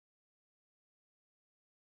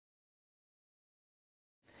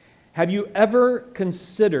Have you ever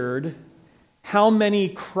considered how many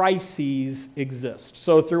crises exist?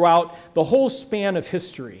 So throughout the whole span of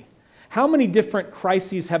history, how many different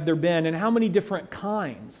crises have there been, and how many different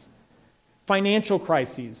kinds? Financial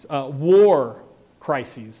crises, war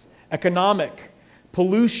crises, economic,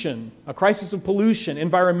 pollution, a crisis of pollution,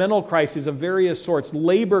 environmental crises of various sorts,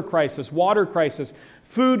 labor crisis, water crisis,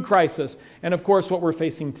 food crisis, and of course what we're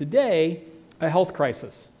facing today, a health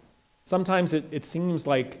crisis. Sometimes it seems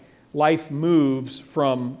like life moves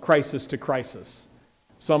from crisis to crisis.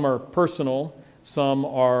 Some are personal, some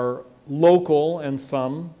are local, and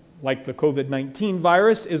some, like the COVID-19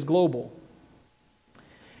 virus, is global.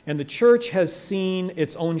 And the church has seen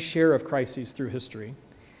its own share of crises through history.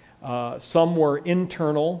 Some were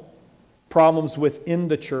internal, problems within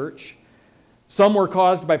the church. Some were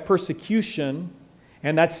caused by persecution,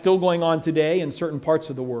 and that's still going on today in certain parts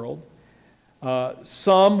of the world.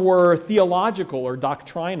 Some were theological or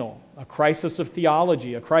doctrinal, a crisis of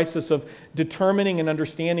theology, a crisis of determining and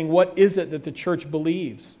understanding what is it that the church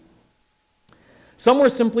believes. Some were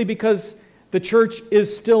simply because the church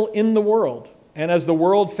is still in the world. And as the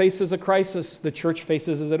world faces a crisis, the church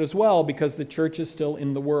faces it as well, because the church is still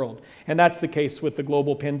in the world. And that's the case with the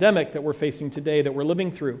global pandemic that we're facing today, that we're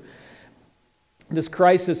living through. This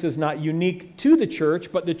crisis is not unique to the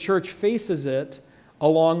church, but the church faces it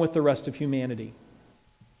along with the rest of humanity.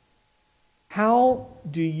 How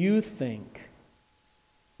do you think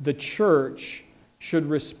the church should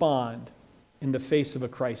respond in the face of a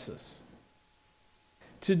crisis?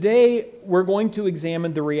 Today, we're going to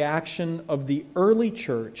examine the reaction of the early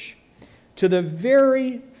church to the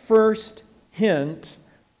very first hint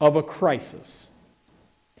of a crisis.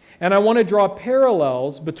 And I want to draw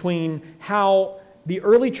parallels between how the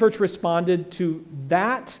early church responded to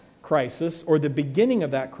that crisis, or the beginning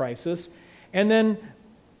of that crisis, and then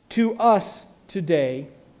to us today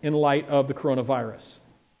in light of the coronavirus.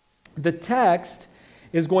 The text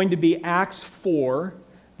is going to be Acts 4,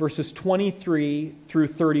 verses 23 through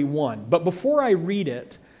 31. But before I read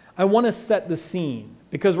it, I want to set the scene,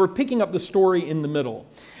 because we're picking up the story in the middle.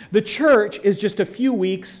 The church is just a few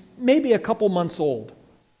weeks, maybe a couple months old.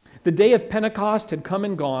 The day of Pentecost had come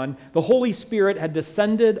and gone. The Holy Spirit had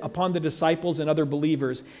descended upon the disciples and other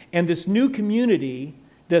believers. And this new community,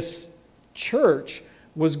 this church,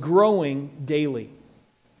 was growing daily.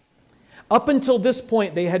 Up until this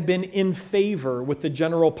point, they had been in favor with the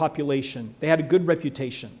general population. They had a good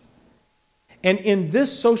reputation. And in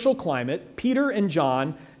this social climate, Peter and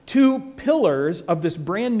John, two pillars of this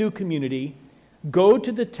brand new community, go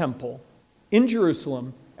to the temple in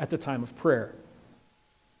Jerusalem at the time of prayer.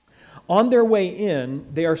 On their way in,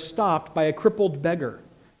 they are stopped by a crippled beggar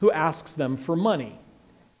who asks them for money.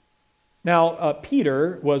 Now,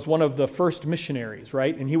 Peter was one of the first missionaries,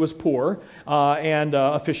 right? And he was poor and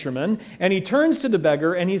a fisherman. And he turns to the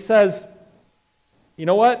beggar and he says, "You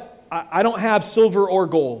know what? I don't have silver or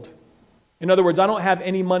gold. In other words, I don't have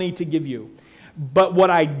any money to give you. But what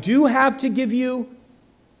I do have to give you,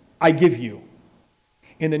 I give you.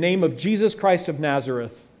 In the name of Jesus Christ of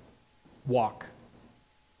Nazareth, walk."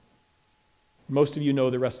 Most of you know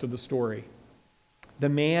the rest of the story. The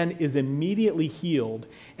man is immediately healed,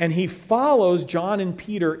 and he follows John and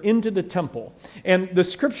Peter into the temple. And the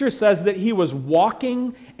scripture says that he was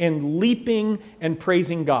walking and leaping and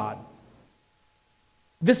praising God.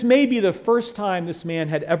 This may be the first time this man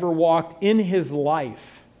had ever walked in his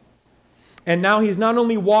life. And now he's not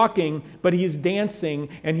only walking, but he's dancing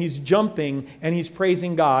and he's jumping and he's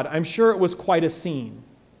praising God. I'm sure it was quite a scene.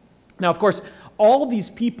 Now, of course, all these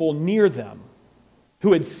people near them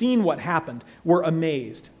who had seen what happened were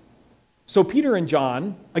amazed. So Peter and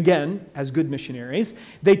John, again, as good missionaries,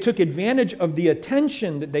 they took advantage of the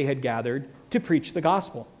attention that they had gathered to preach the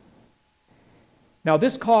gospel. Now,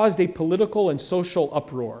 this caused a political and social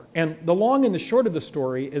uproar. And the long and the short of the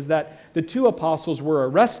story is that the two apostles were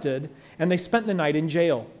arrested and they spent the night in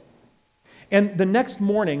jail. And the next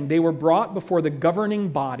morning, they were brought before the governing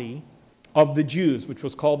body of the Jews, which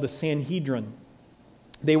was called the Sanhedrin.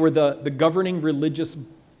 They were the governing religious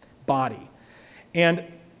body. And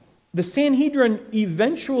the Sanhedrin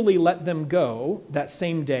eventually let them go that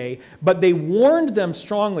same day, but they warned them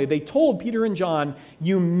strongly. They told Peter and John,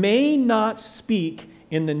 "You may not speak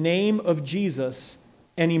in the name of Jesus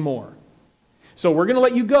anymore. So we're going to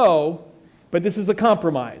let you go, but this is a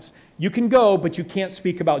compromise. You can go, but you can't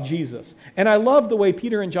speak about Jesus." And I love the way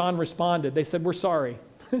Peter and John responded. They said, "We're sorry."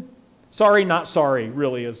 Sorry, not sorry,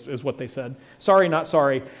 really, is what they said. Sorry, not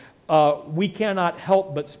sorry. We cannot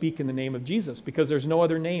help but speak in the name of Jesus, because there's no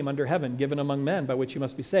other name under heaven given among men by which you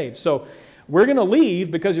must be saved. So we're going to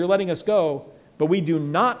leave because you're letting us go, but we do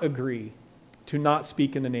not agree to not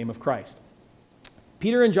speak in the name of Christ.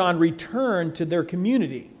 Peter and John returned to their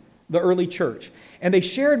community, the early church, and they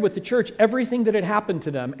shared with the church everything that had happened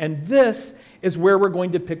to them. And this is where we're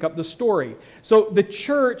going to pick up the story. So the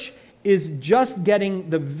church is just getting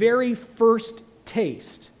the very first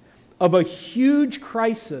taste of a huge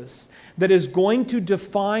crisis that is going to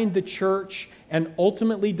define the church and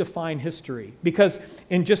ultimately define history. Because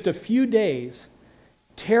in just a few days,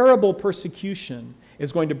 terrible persecution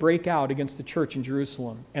is going to break out against the church in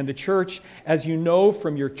Jerusalem. And the church, as you know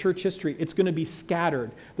from your church history, it's going to be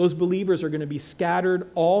scattered. Those believers are going to be scattered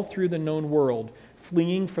all through the known world,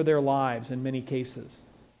 fleeing for their lives in many cases.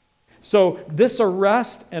 So this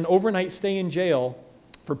arrest and overnight stay in jail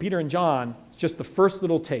for Peter and John is just the first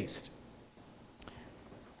little taste.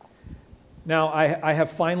 Now, I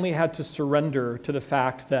have finally had to surrender to the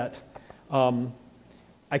fact that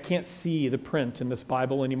I can't see the print in this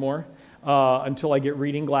Bible anymore until I get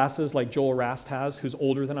reading glasses like Joel Rast has, who's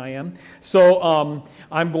older than I am. So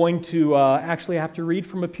I'm going to actually have to read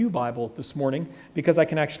from a Pew Bible this morning because I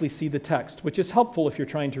can actually see the text, which is helpful if you're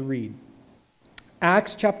trying to read.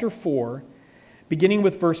 Acts chapter 4, beginning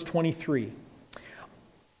with verse 23.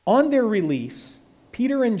 On their release,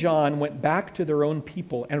 Peter and John went back to their own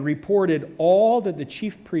people and reported all that the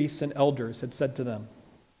chief priests and elders had said to them.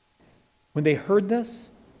 When they heard this,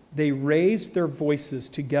 they raised their voices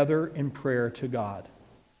together in prayer to God.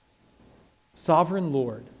 Sovereign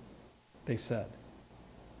Lord, they said,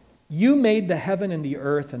 you made the heaven and the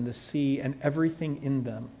earth and the sea and everything in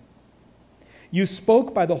them. You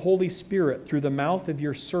spoke by the Holy Spirit through the mouth of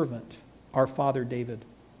your servant, our father David.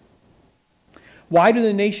 Why do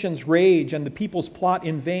the nations rage and the peoples plot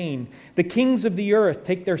in vain? The kings of the earth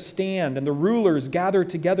take their stand, and the rulers gather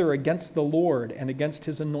together against the Lord and against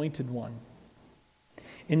his anointed one.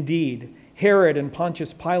 Indeed, Herod and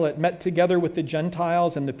Pontius Pilate met together with the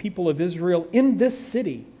Gentiles and the people of Israel in this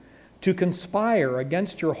city to conspire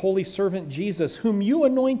against your holy servant Jesus, whom you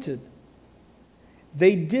anointed.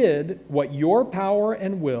 They did what your power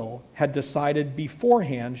and will had decided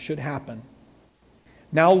beforehand should happen.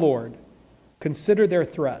 Now, Lord, consider their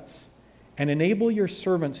threats and enable your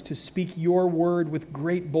servants to speak your word with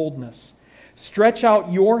great boldness. Stretch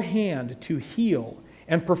out your hand to heal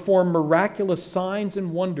and perform miraculous signs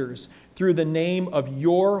and wonders through the name of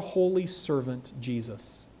your holy servant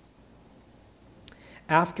Jesus.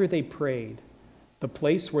 After they prayed, the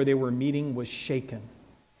place where they were meeting was shaken,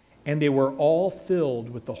 and they were all filled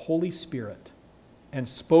with the Holy Spirit and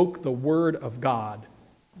spoke the word of God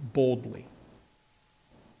boldly.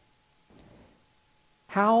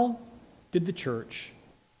 How did the church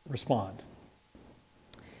respond?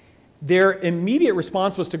 Their immediate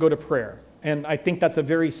response was to go to prayer. And I think that's a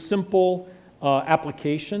very simple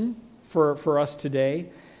application for us today,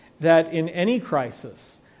 that in any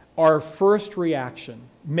crisis, our first reaction,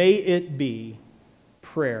 may it be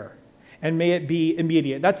prayer. And may it be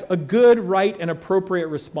immediate. That's a good, right, and appropriate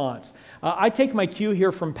response. I take my cue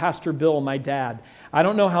here from Pastor Bill, my dad. I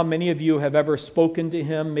don't know how many of you have ever spoken to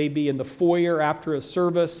him, maybe in the foyer after a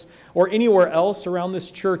service, or anywhere else around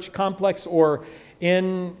this church complex, or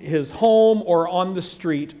in his home, or on the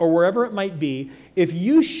street, or wherever it might be. If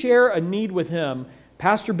you share a need with him,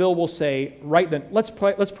 Pastor Bill will say, right then, let's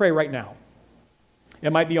pray right now.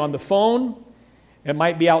 It might be on the phone. It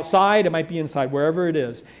might be outside, it might be inside, wherever it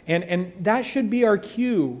is. And that should be our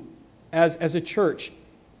cue as a church.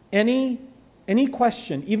 Any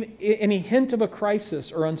question, even any hint of a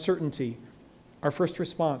crisis or uncertainty, our first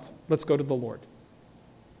response, let's go to the Lord.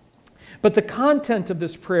 But the content of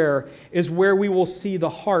this prayer is where we will see the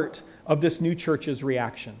heart of this new church's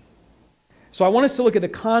reaction. So I want us to look at the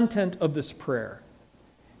content of this prayer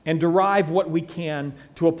and derive what we can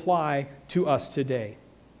to apply to us today.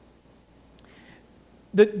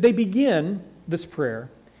 They begin this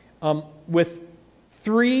prayer with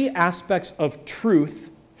three aspects of truth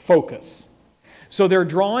focus. So they're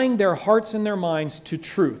drawing their hearts and their minds to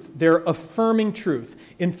truth. They're affirming truth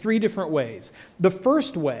in three different ways. The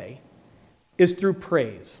first way is through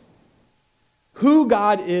praise. Who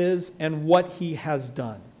God is and what He has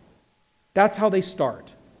done. That's how they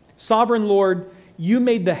start. Sovereign Lord, you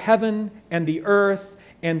made the heaven and the earth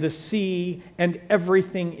and the sea and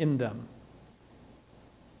everything in them.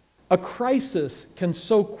 A crisis can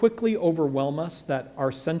so quickly overwhelm us that our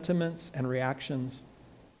sentiments and reactions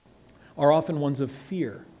are often ones of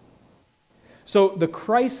fear. So the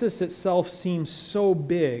crisis itself seems so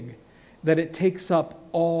big that it takes up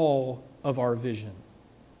all of our vision.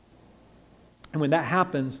 And when that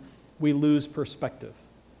happens, we lose perspective.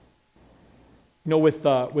 You know, with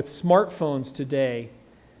smartphones today,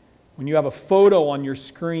 when you have a photo on your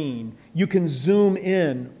screen, you can zoom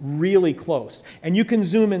in really close. And you can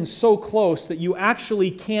zoom in so close that you actually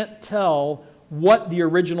can't tell what the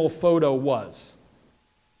original photo was.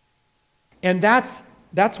 And that's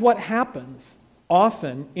what happens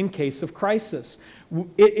often in case of crisis.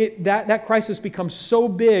 That crisis becomes so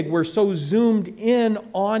big, we're so zoomed in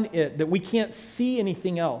on it that we can't see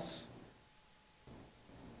anything else.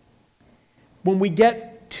 When we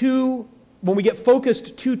get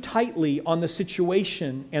focused too tightly on the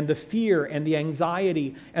situation and the fear and the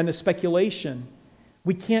anxiety and the speculation,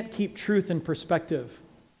 we can't keep truth in perspective.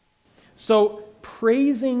 So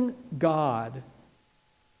praising God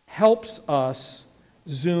helps us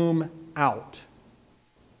zoom out.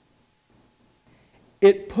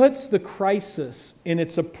 It puts the crisis in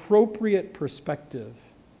its appropriate perspective.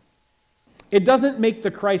 It doesn't make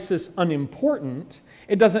the crisis unimportant.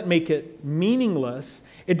 It doesn't make it meaningless.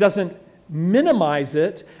 It doesn't minimize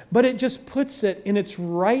it, but it just puts it in its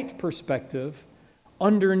right perspective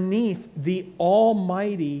underneath the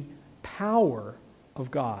almighty power of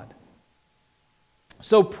God.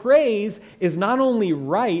 So praise is not only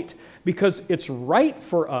right because it's right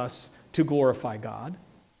for us to glorify God,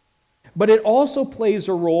 but it also plays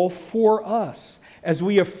a role for us as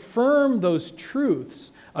we affirm those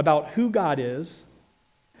truths about who God is,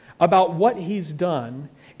 about what He's done.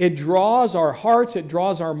 It draws our hearts, it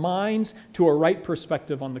draws our minds to a right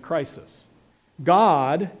perspective on the crisis.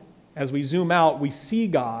 God, as we zoom out, we see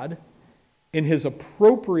God in His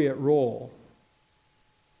appropriate role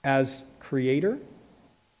as Creator,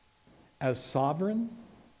 as Sovereign,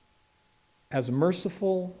 as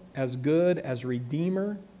merciful, as good, as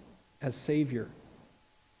Redeemer, as Savior.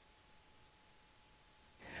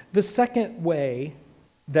 The second way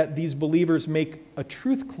that these believers make a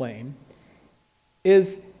truth claim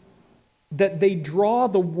is that they draw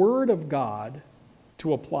the Word of God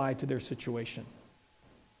to apply to their situation.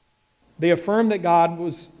 They affirm that God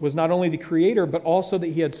was not only the Creator, but also that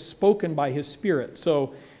He had spoken by His Spirit.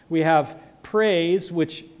 So we have praise,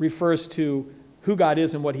 which refers to who God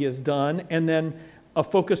is and what He has done, and then a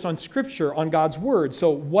focus on Scripture, on God's Word.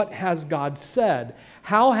 So what has God said?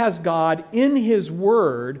 How has God, in His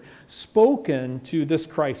Word, spoken to this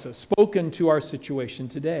crisis, spoken to our situation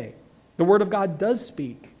today? The Word of God does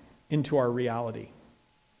speak into our reality.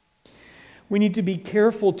 We need to be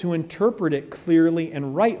careful to interpret it clearly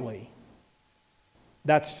and rightly.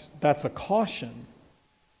 That's a caution.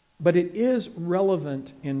 But it is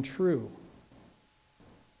relevant and true.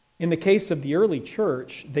 In the case of the early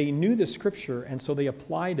church, they knew the Scripture, and so they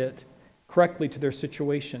applied it correctly to their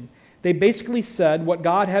situation. They basically said what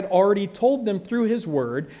God had already told them through His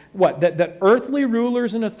Word, that earthly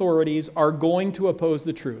rulers and authorities are going to oppose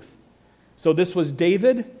the truth. So this was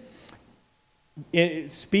David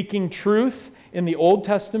speaking truth in the Old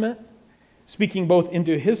Testament, speaking both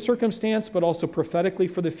into his circumstance but also prophetically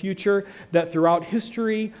for the future, that throughout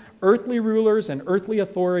history, earthly rulers and earthly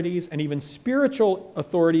authorities and even spiritual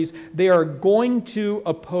authorities, they are going to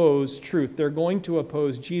oppose truth. They're going to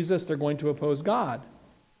oppose Jesus. They're going to oppose God.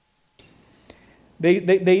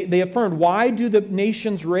 They affirmed, why do the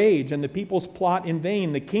nations rage and the peoples plot in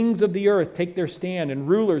vain? The kings of the earth take their stand and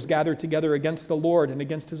rulers gather together against the Lord and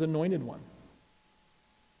against His anointed one.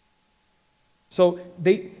 So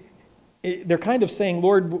they're kind of saying,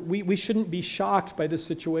 Lord, we shouldn't be shocked by this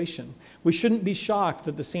situation. We shouldn't be shocked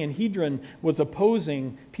that the Sanhedrin was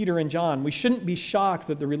opposing Peter and John. We shouldn't be shocked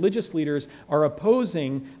that the religious leaders are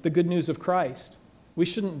opposing the good news of Christ. We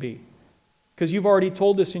shouldn't be. Because you've already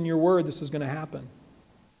told us in your word this is going to happen.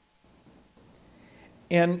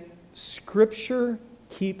 And Scripture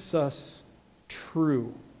keeps us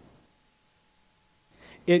true.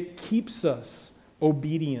 It keeps us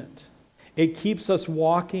obedient. It keeps us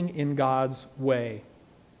walking in God's way.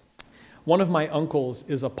 One of my uncles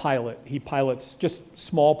is a pilot. He pilots just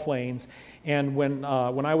small planes. And when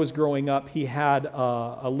I was growing up, he had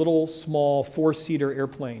a little small 4-seater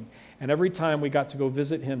airplane. And every time we got to go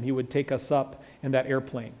visit him, he would take us up in that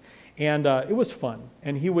airplane. And it was fun.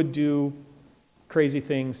 And he would do crazy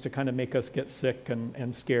things to kind of make us get sick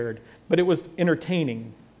and scared. But it was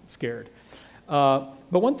entertaining, scared.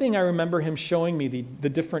 But one thing I remember him showing me, the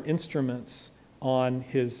different instruments on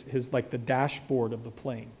his like the dashboard of the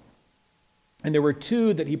plane. And there were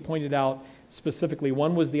two that he pointed out specifically.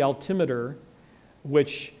 One was the altimeter,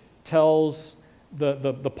 which tells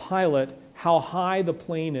the pilot how high the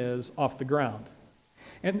plane is off the ground.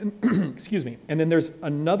 And excuse me. And then there's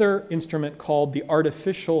another instrument called the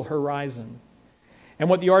artificial horizon. And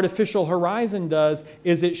what the artificial horizon does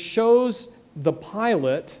is it shows the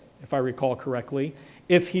pilot, if I recall correctly,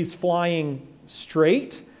 if he's flying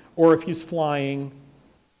straight or if he's flying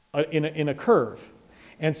in a curve.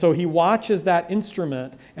 And so he watches that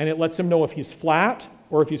instrument, and it lets him know if he's flat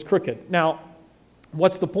or if he's crooked. Now,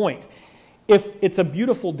 what's the point? If it's a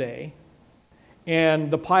beautiful day,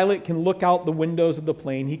 and the pilot can look out the windows of the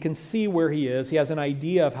plane, he can see where he is, he has an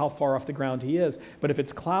idea of how far off the ground he is. But if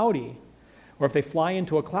it's cloudy, or if they fly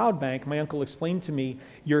into a cloud bank, my uncle explained to me,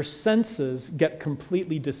 your senses get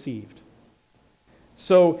completely deceived.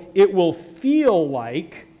 So it will feel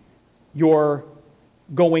like you're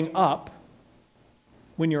going up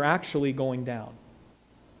when you're actually going down.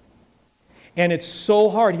 And it's so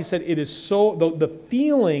hard. He said it is so, the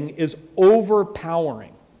feeling is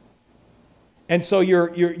overpowering. And so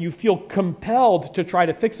you feel compelled to try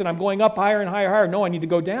to fix it. I'm going up higher and higher and higher. No, I need to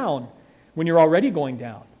go down when you're already going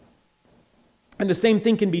down. And the same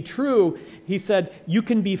thing can be true. He said, you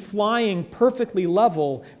can be flying perfectly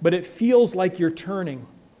level, but it feels like you're turning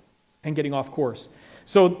and getting off course.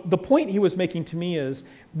 So the point he was making to me is,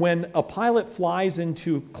 when a pilot flies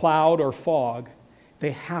into cloud or fog,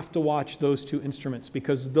 they have to watch those two instruments,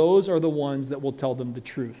 because those are the ones that will tell them the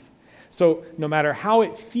truth. So no matter how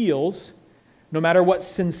it feels, no matter what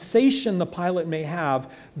sensation the pilot may have,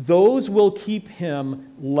 those will keep him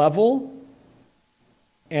level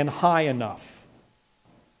and high enough.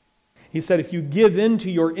 He said, if you give in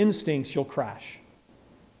to your instincts, you'll crash.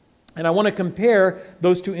 And I want to compare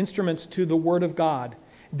those two instruments to the Word of God.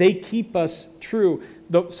 They keep us true.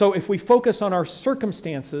 So if we focus on our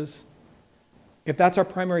circumstances, if that's our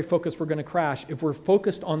primary focus, we're going to crash. If we're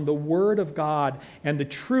focused on the Word of God and the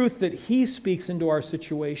truth that He speaks into our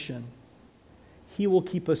situation, He will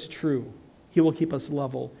keep us true. He will keep us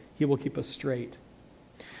level. He will keep us straight.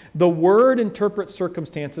 The Word interprets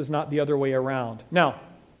circumstances, not the other way around. Now,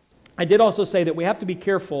 I did also say that we have to be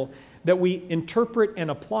careful that we interpret and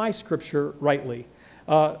apply Scripture rightly.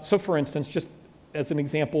 So for instance, just as an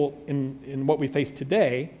example in what we face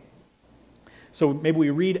today, so maybe we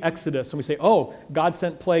read Exodus and we say, oh, God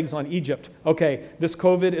sent plagues on Egypt. Okay, this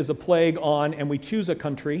COVID is a plague on, and we choose a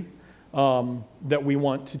country that we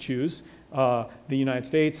want to choose. The United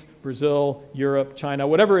States, Brazil, Europe, China,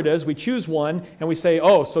 whatever it is, we choose one and we say,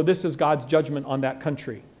 oh, so this is God's judgment on that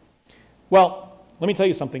country. Well, let me tell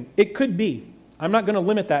you something. It could be. I'm not going to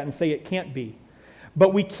limit that and say it can't be.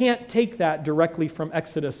 But we can't take that directly from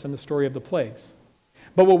Exodus and the story of the plagues.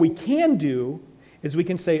 But what we can do is we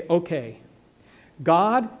can say, okay,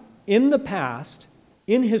 God, in the past,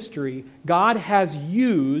 in history, God has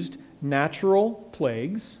used natural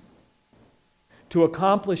plagues to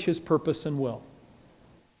accomplish His purpose and will.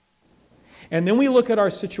 And then we look at our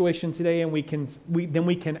situation today and we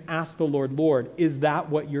can ask the Lord, Lord, is that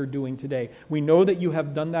what you're doing today? We know that you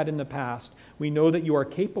have done that in the past. We know that you are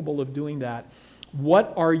capable of doing that.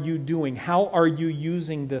 What are you doing? How are you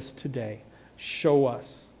using this today? Show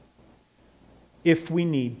us. If we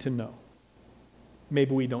need to know.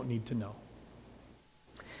 Maybe we don't need to know.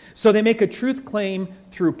 So they make a truth claim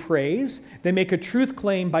through praise. They make a truth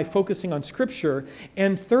claim by focusing on Scripture.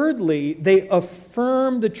 And thirdly, they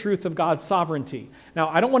affirm the truth of God's sovereignty. Now,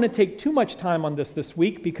 I don't want to take too much time on this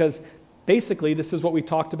week, because basically this is what we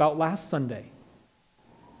talked about last Sunday.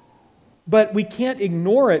 But we can't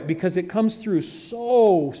ignore it because it comes through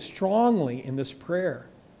so strongly in this prayer.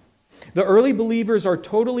 The early believers are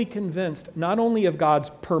totally convinced not only of God's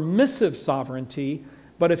permissive sovereignty,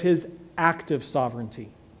 but of His active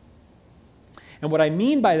sovereignty. And what I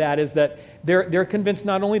mean by that is that they're convinced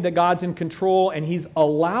not only that God's in control and He's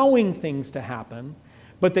allowing things to happen,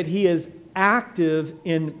 but that He is active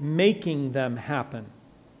in making them happen.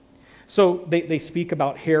 So they speak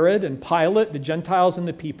about Herod and Pilate, the Gentiles and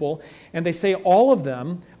the people, and they say all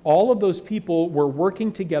of those people were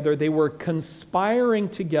working together. They were conspiring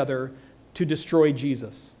together to destroy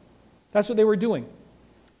Jesus. That's what they were doing,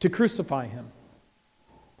 to crucify Him.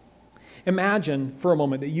 Imagine for a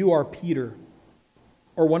moment that you are Peter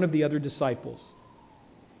or one of the other disciples,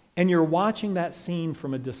 and you're watching that scene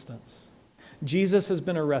from a distance. Jesus has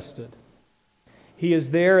been arrested. He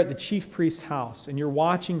is there at the chief priest's house, and you're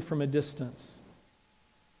watching from a distance.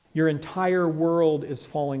 Your entire world is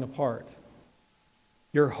falling apart.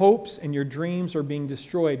 Your hopes and your dreams are being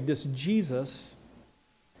destroyed. This Jesus,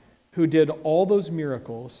 who did all those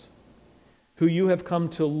miracles, who you have come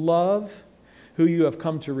to love, who you have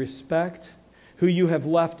come to respect, who you have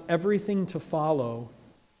left everything to follow,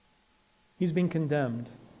 He's being condemned,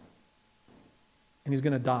 and He's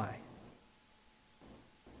going to die.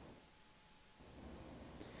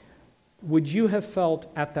 Would you have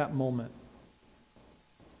felt at that moment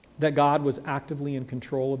that God was actively in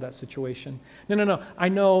control of that situation? No. I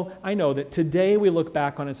know that today we look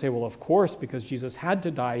back on it and say, well, of course, because Jesus had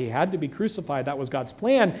to die, he had to be crucified, that was God's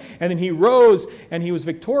plan, and then he rose and he was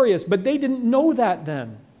victorious. But they didn't know that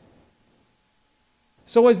then.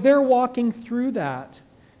 So as they're walking through that,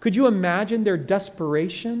 could you imagine their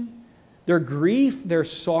desperation, their grief, their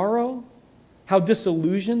sorrow, how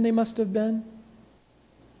disillusioned they must have been?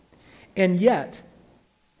 And yet,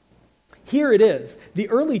 here it is. The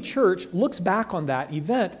early church looks back on that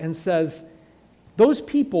event and says, those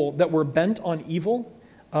people that were bent on evil,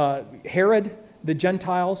 Herod, the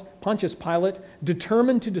Gentiles, Pontius Pilate,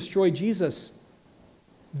 determined to destroy Jesus,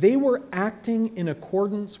 they were acting in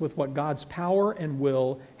accordance with what God's power and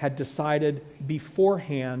will had decided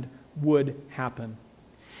beforehand would happen.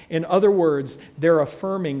 In other words, they're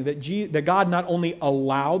affirming that God not only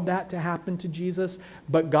allowed that to happen to Jesus,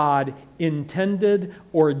 but God intended,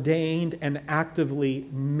 ordained, and actively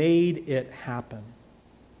made it happen.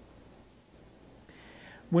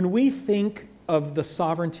 When we think of the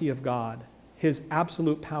sovereignty of God, his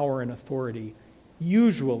absolute power and authority,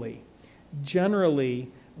 generally,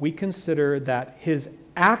 we consider that his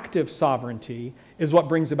active sovereignty is what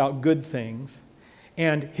brings about good things,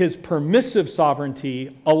 and his permissive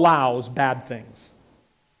sovereignty allows bad things.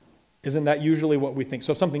 Isn't that usually what we think?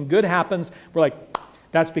 So if something good happens, we're like,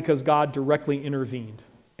 that's because God directly intervened.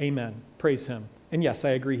 Amen. Praise him. And yes,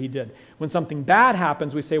 I agree he did. When something bad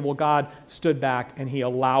happens, we say, well, God stood back and he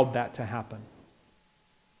allowed that to happen.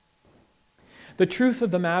 The truth of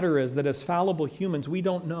the matter is that as fallible humans, we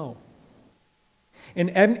don't know. In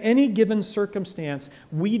any given circumstance,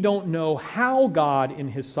 we don't know how God in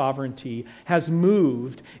his sovereignty has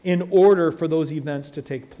moved in order for those events to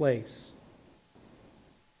take place.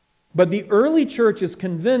 But the early church is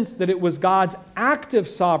convinced that it was God's active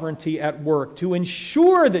sovereignty at work to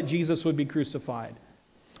ensure that Jesus would be crucified.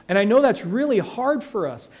 And I know that's really hard for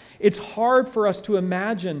us. It's hard for us to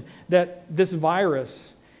imagine that this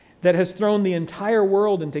virus that has thrown the entire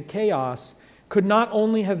world into chaos could not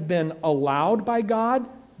only have been allowed by God,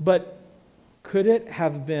 but could it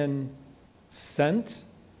have been sent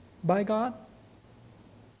by God?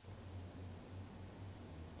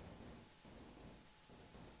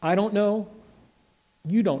 I don't know.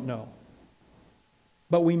 You don't know.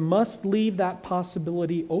 But we must leave that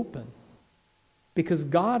possibility open because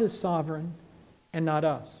God is sovereign and not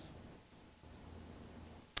us.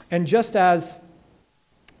 And just as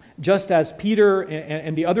Peter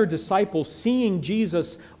and the other disciples, seeing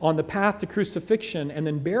Jesus on the path to crucifixion and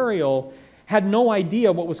then burial, had no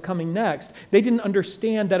idea what was coming next. They didn't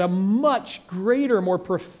understand that a much greater, more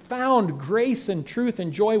profound grace and truth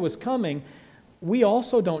and joy was coming. We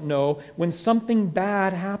also don't know when something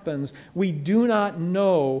bad happens. We do not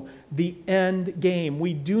know the end game.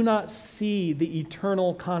 We do not see the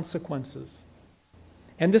eternal consequences.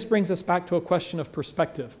 And this brings us back to a question of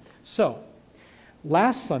perspective. So,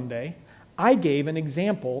 last Sunday, I gave an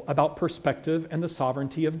example about perspective and the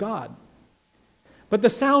sovereignty of God. But the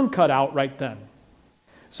sound cut out right then.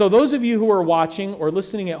 So those of you who are watching or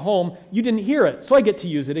listening at home, you didn't hear it, so I get to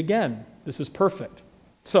use it again. This is perfect.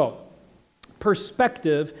 So,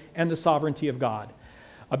 perspective and the sovereignty of God.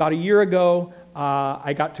 About a year ago,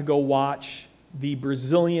 I got to go watch the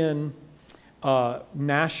Brazilian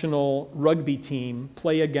national rugby team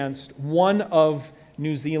play against one of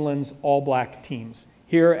New Zealand's all-black teams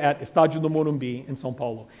here at Estádio do Morumbi in São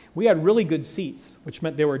Paulo. We had really good seats, which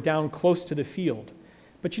meant they were down close to the field.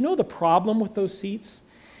 But you know the problem with those seats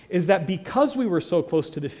is that because we were so close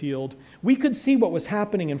to the field, we could see what was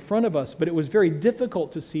happening in front of us, but it was very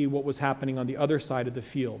difficult to see what was happening on the other side of the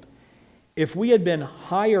field. If we had been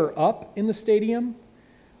higher up in the stadium,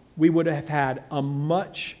 we would have had a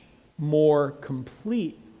much more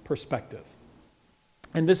complete perspective.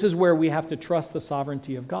 And this is where we have to trust the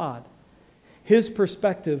sovereignty of God. His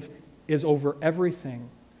perspective is over everything.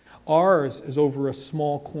 Ours is over a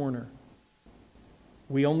small corner.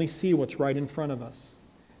 We only see what's right in front of us.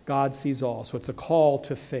 God sees all. So it's a call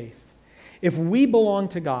to faith. If we belong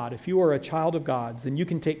to God, if you are a child of God's, then you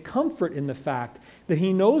can take comfort in the fact that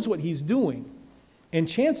He knows what He's doing. And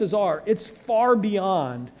chances are it's far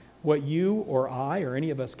beyond what you or I or any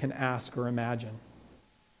of us can ask or imagine.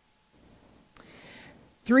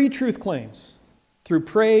 3 truth claims through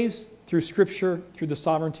praise, through Scripture, through the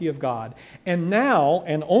sovereignty of God. And now,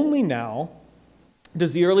 and only now,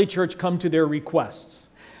 does the early church come to their requests.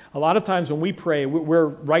 A lot of times when we pray, we're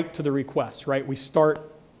right to the requests, right? We start,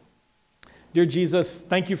 Dear Jesus,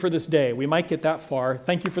 thank you for this day. We might get that far.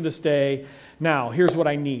 Thank you for this day. Now, here's what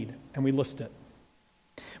I need. And we list it.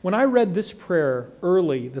 When I read this prayer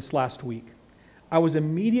early this last week, I was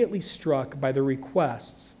immediately struck by the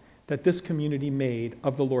requests that this community made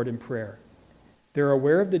of the Lord in prayer. They're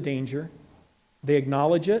aware of the danger. They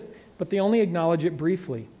acknowledge it, but they only acknowledge it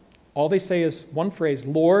briefly. All they say is one phrase,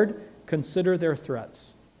 Lord, consider their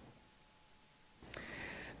threats.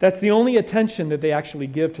 That's the only attention that they actually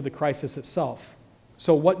give to the crisis itself.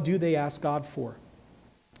 So what do they ask God for?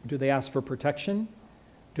 Do they ask for protection?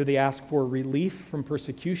 Do they ask for relief from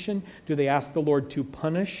persecution? Do they ask the Lord to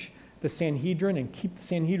punish the Sanhedrin and keep the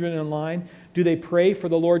Sanhedrin in line? Do they pray for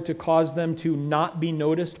the Lord to cause them to not be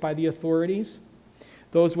noticed by the authorities?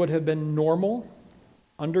 Those would have been normal,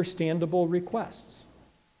 understandable requests.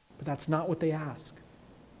 But that's not what they ask.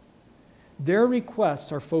 Their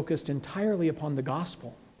requests are focused entirely upon the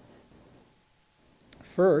gospel.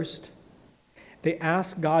 First, they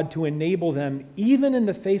ask God to enable them, even in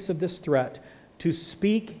the face of this threat, to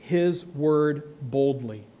speak His word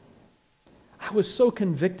boldly. I was so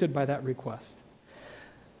convicted by that request.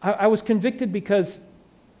 I was convicted because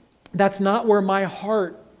that's not where my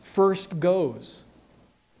heart first goes.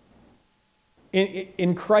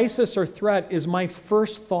 In crisis or threat, is my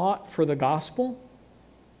first thought for the gospel?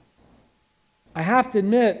 I have to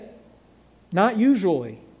admit, not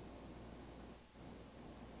usually.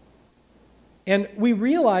 And we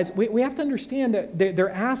realize, we have to understand that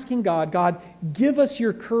they're asking God, God, give us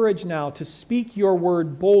your courage now to speak your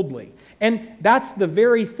word boldly. And that's the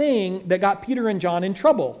very thing that got Peter and John in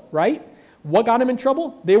trouble, right? What got them in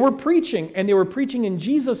trouble? They were preaching, and they were preaching in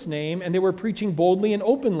Jesus' name, and they were preaching boldly and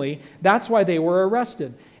openly. That's why they were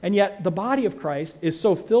arrested. And yet the body of Christ is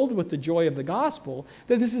so filled with the joy of the gospel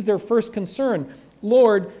that this is their first concern.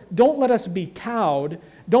 Lord, don't let us be cowed.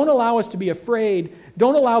 Don't allow us to be afraid.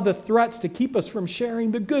 Don't allow the threats to keep us from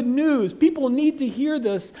sharing the good news. People need to hear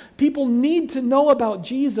this. People need to know about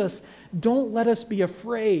Jesus. Don't let us be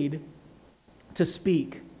afraid to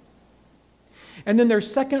speak. And then their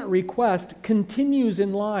second request continues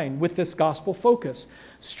in line with this gospel focus.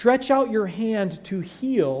 Stretch out your hand to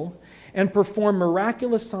heal and perform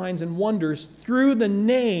miraculous signs and wonders through the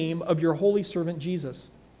name of your holy servant Jesus.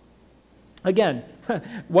 Again,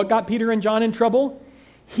 what got Peter and John in trouble?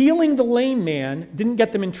 Healing the lame man didn't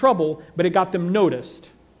get them in trouble, but it got them noticed.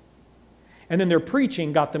 And then their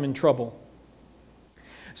preaching got them in trouble.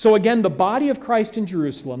 So again, the body of Christ in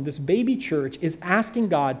Jerusalem, this baby church, is asking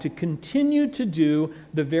God to continue to do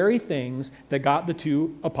the very things that got the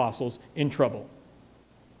two apostles in trouble.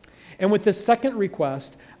 And with this second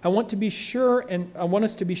request, I want us to be sure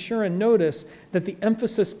and notice that the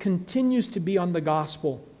emphasis continues to be on the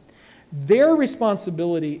gospel. Their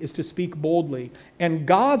responsibility is to speak boldly, and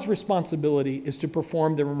God's responsibility is to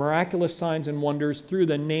perform the miraculous signs and wonders through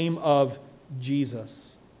the name of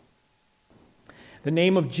Jesus. The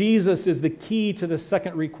name of Jesus is the key to the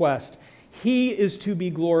second request. He is to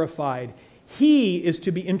be glorified. He is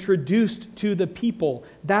to be introduced to the people.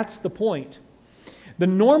 That's the point. The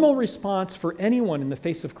normal response for anyone in the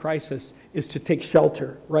face of crisis is to take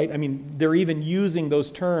shelter, right? I mean, they're even using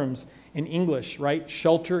those terms in English, right?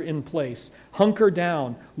 Shelter in place. Hunker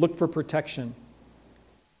down. Look for protection.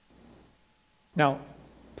 Now,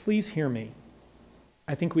 please hear me.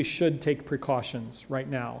 I think we should take precautions right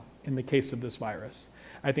now in the case of this virus.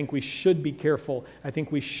 I think we should be careful. I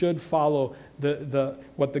think we should follow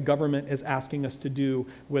what the government is asking us to do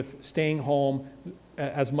with staying home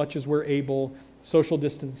as much as we're able, social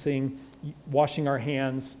distancing, washing our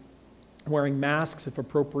hands, wearing masks if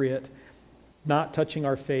appropriate, not touching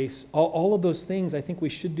our face. All of those things I think we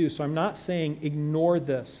should do. So I'm not saying ignore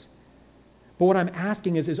this. But what I'm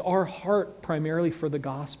asking is our heart primarily for the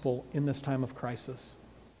gospel in this time of crisis?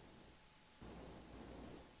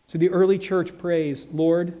 So the early church prays,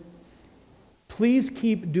 Lord, please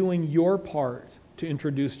keep doing your part to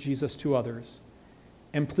introduce Jesus to others.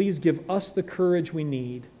 And please give us the courage we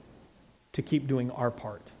need to keep doing our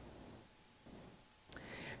part.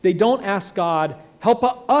 They don't ask God, help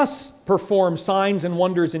us perform signs and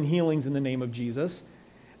wonders and healings in the name of Jesus.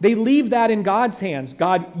 They leave that in God's hands.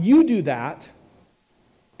 God, you do that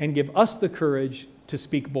and give us the courage to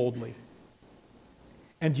speak boldly.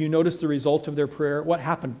 And do you notice the result of their prayer? What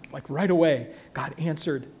happened? Like right away, God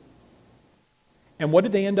answered. And what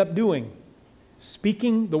did they end up doing?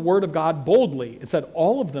 Speaking the word of God boldly. It said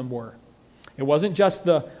all of them were. It wasn't just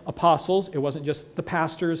the apostles. It wasn't just the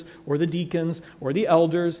pastors or the deacons or the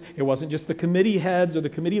elders. It wasn't just the committee heads or the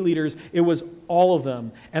committee leaders. It was all of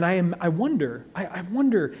them. And I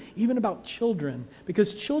wonder even about children,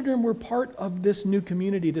 because children were part of this new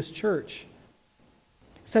community, this church.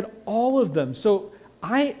 It said all of them. So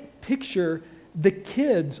I picture the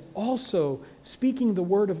kids also speaking the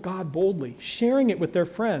word of God boldly, sharing it with their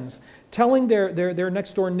friends, telling their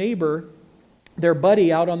next door neighbor, their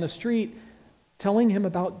buddy out on the street, telling him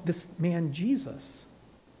about this man Jesus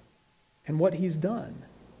and what he's done.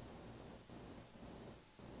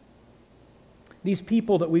 These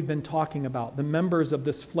people that we've been talking about, the members of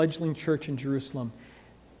this fledgling church in Jerusalem,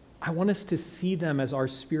 I want us to see them as our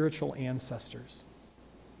spiritual ancestors.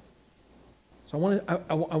 So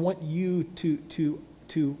I want you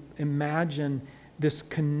to imagine this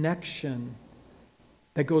connection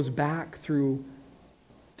that goes back through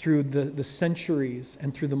the centuries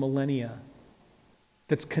and through the millennia,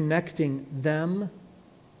 that's connecting them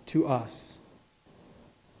to us.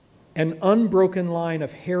 An unbroken line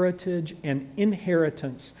of heritage and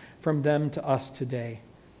inheritance from them to us today.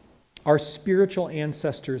 Our spiritual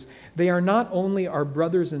ancestors, they are not only our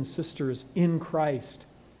brothers and sisters in Christ,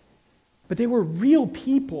 but they were real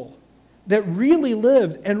people that really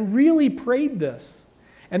lived and really prayed this.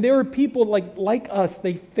 And they were people like us.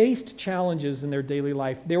 They faced challenges in their daily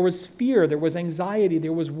life. There was fear, there was anxiety,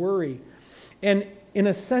 there was worry. And in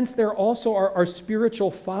a sense, they're also our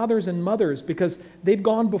spiritual fathers and mothers because they've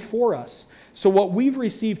gone before us. So what we've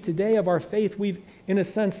received today of our faith, we've, in a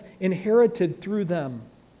sense, inherited through them.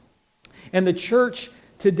 And the church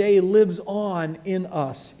today lives on in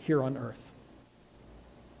us here on earth.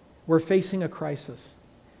 We're facing a crisis.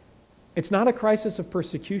 It's not a crisis of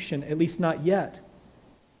persecution, at least not yet.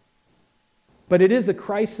 But it is a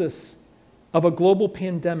crisis of a global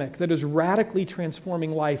pandemic that is radically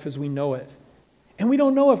transforming life as we know it. And we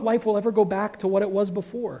don't know if life will ever go back to what it was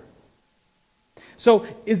before. So,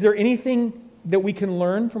 is there anything that we can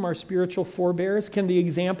learn from our spiritual forebears? Can the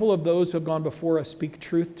example of those who have gone before us speak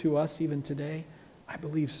truth to us even today? I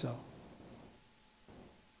believe so.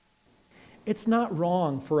 It's not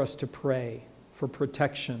wrong for us to pray for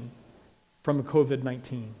protection from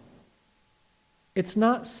COVID-19. It's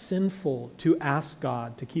not sinful to ask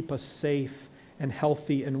God to keep us safe and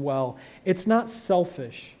healthy and well. It's not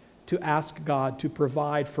selfish to ask God to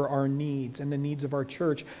provide for our needs and the needs of our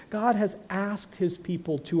church. God has asked his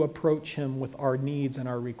people to approach him with our needs and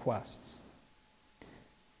our requests.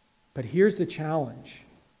 But here's the challenge.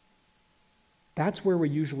 That's where we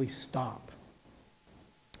usually stop.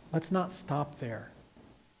 Let's not stop there.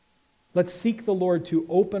 Let's seek the Lord to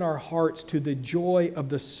open our hearts to the joy of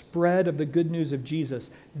the spread of the good news of Jesus.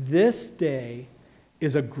 This day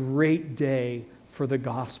is a great day for the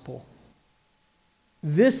gospel.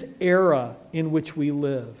 This era in which we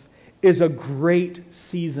live is a great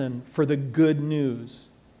season for the good news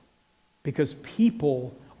because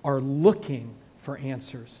people are looking for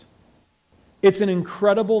answers. It's an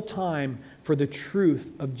incredible time for the truth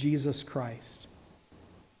of Jesus Christ.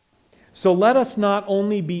 So let us not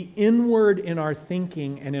only be inward in our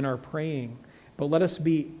thinking and in our praying, but let us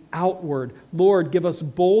be outward. Lord, give us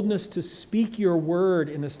boldness to speak your word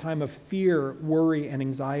in this time of fear, worry, and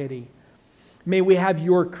anxiety. May we have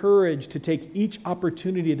your courage to take each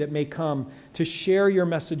opportunity that may come to share your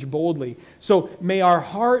message boldly. So may our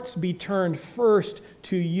hearts be turned first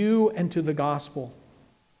to you and to the gospel.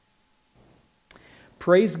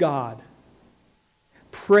 Praise God.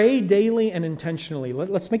 Pray daily and intentionally.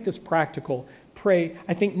 Let's make this practical. Pray.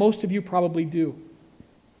 I think most of you probably do.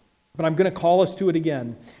 But I'm going to call us to it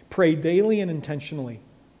again. Pray daily and intentionally.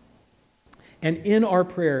 And in our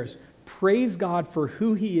prayers, praise God for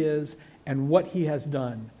who he is and what he has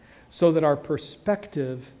done, so that our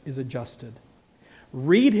perspective is adjusted.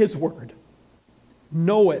 Read his word,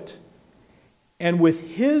 know it, and with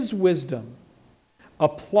his wisdom,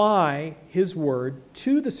 apply his word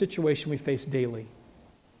to the situation we face daily.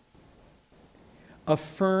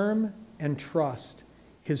 Affirm and trust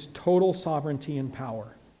his total sovereignty and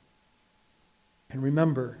power. And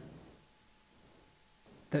remember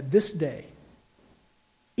that this day,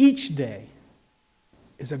 each day,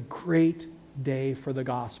 is a great day for the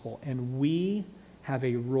gospel, and we have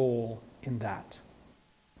a role in that.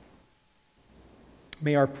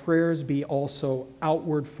 May our prayers be also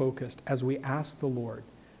outward focused as we ask the Lord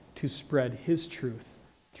to spread his truth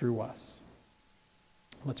through us.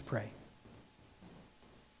 Let's pray.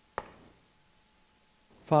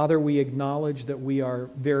 Father, we acknowledge that we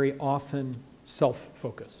are very often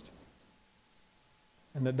self-focused,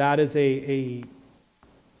 and that is a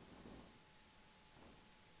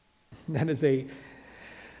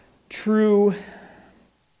true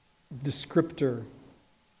descriptor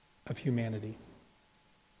of humanity.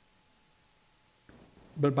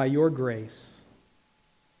 But by your grace,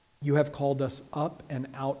 you have called us up and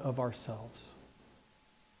out of ourselves.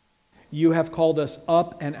 You have called us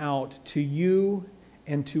up and out to you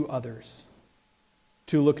and to others,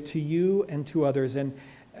 to look to you and to others. And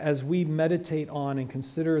as we meditate on and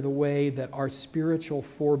consider the way that our spiritual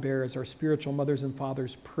forebears, our spiritual mothers and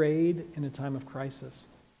fathers prayed in a time of crisis,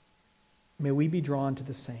 may we be drawn to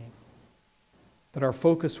the same. That our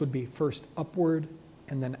focus would be first upward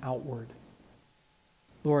and then outward.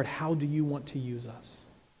 Lord, how do you want to use us?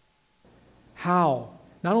 How?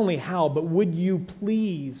 Not only how, but would you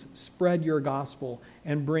please spread your gospel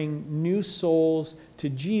and bring new souls to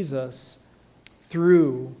Jesus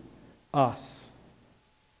through us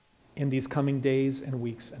in these coming days and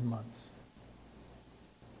weeks and months?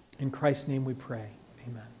 In Christ's name we pray.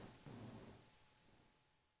 Amen.